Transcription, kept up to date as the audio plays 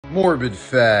Morbid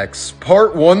Facts,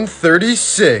 Part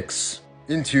 136.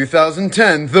 In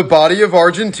 2010, the body of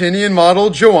Argentinian model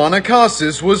Joana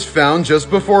Casas was found just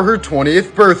before her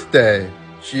 20th birthday.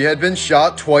 She had been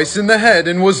shot twice in the head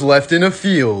and was left in a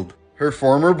field. Her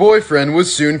former boyfriend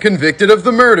was soon convicted of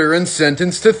the murder and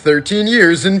sentenced to 13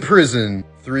 years in prison.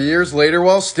 3 years later,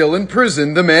 while still in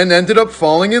prison, the man ended up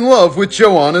falling in love with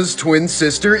Joana's twin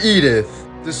sister Edith.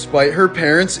 Despite her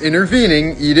parents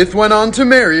intervening, Edith went on to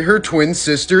marry her twin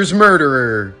sister's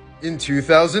murderer. In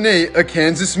 2008, a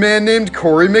Kansas man named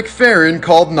Corey McFerrin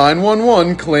called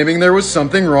 911 claiming there was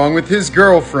something wrong with his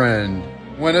girlfriend.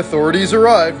 When authorities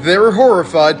arrived, they were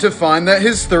horrified to find that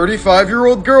his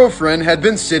 35-year-old girlfriend had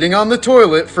been sitting on the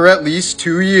toilet for at least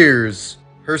 2 years.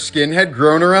 Her skin had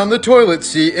grown around the toilet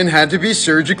seat and had to be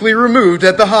surgically removed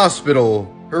at the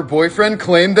hospital. Her boyfriend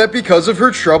claimed that because of her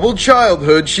troubled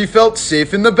childhood, she felt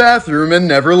safe in the bathroom and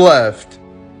never left.